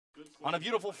On a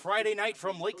beautiful Friday night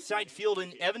from Lakeside Field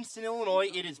in Evanston, Illinois,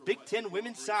 it is Big Ten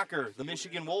women's soccer. The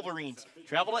Michigan Wolverines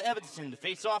travel to Evanston to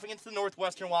face off against the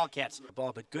Northwestern Wildcats.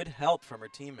 Ball, but good help from her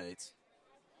teammates.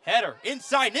 Header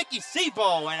inside Nikki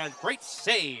Sebo, and a great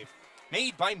save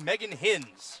made by Megan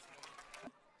Hins.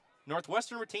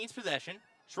 Northwestern retains possession.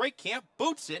 Schrakekamp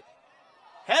boots it.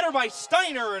 Header by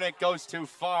Steiner, and it goes too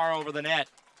far over the net.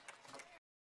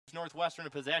 Northwestern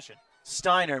in possession.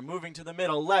 Steiner moving to the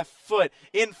middle, left foot,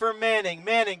 in for Manning.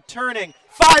 Manning turning,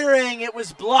 firing, it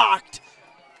was blocked.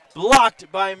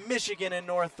 Blocked by Michigan, and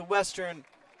Northwestern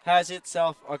has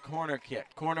itself a corner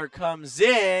kick. Corner comes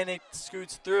in, it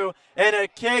scoots through, and a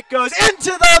kick goes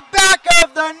into the back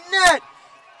of the net.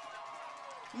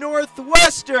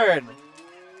 Northwestern.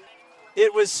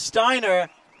 It was Steiner,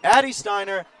 Addie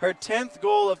Steiner, her 10th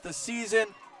goal of the season.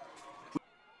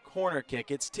 Corner kick,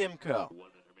 it's Timko.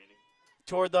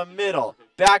 Toward the middle,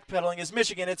 backpedaling is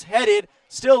Michigan. It's headed,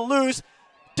 still loose,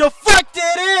 deflected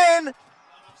in.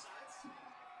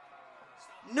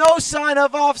 No sign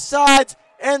of offsides,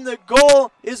 and the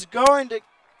goal is going to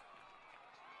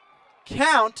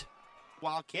count.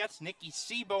 Wildcats, Nikki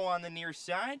Sebo on the near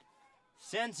side,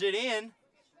 sends it in.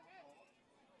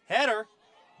 Header,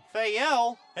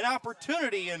 Fayelle, an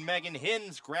opportunity, and Megan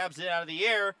Hins grabs it out of the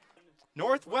air.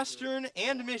 Northwestern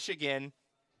and Michigan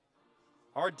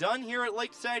are done here at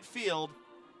Lakeside Field,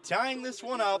 tying this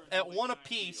one up at 1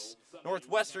 apiece.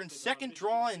 Northwestern's second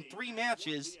draw in 3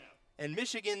 matches, and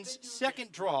Michigan's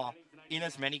second draw in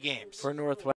as many games. For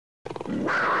Northwestern.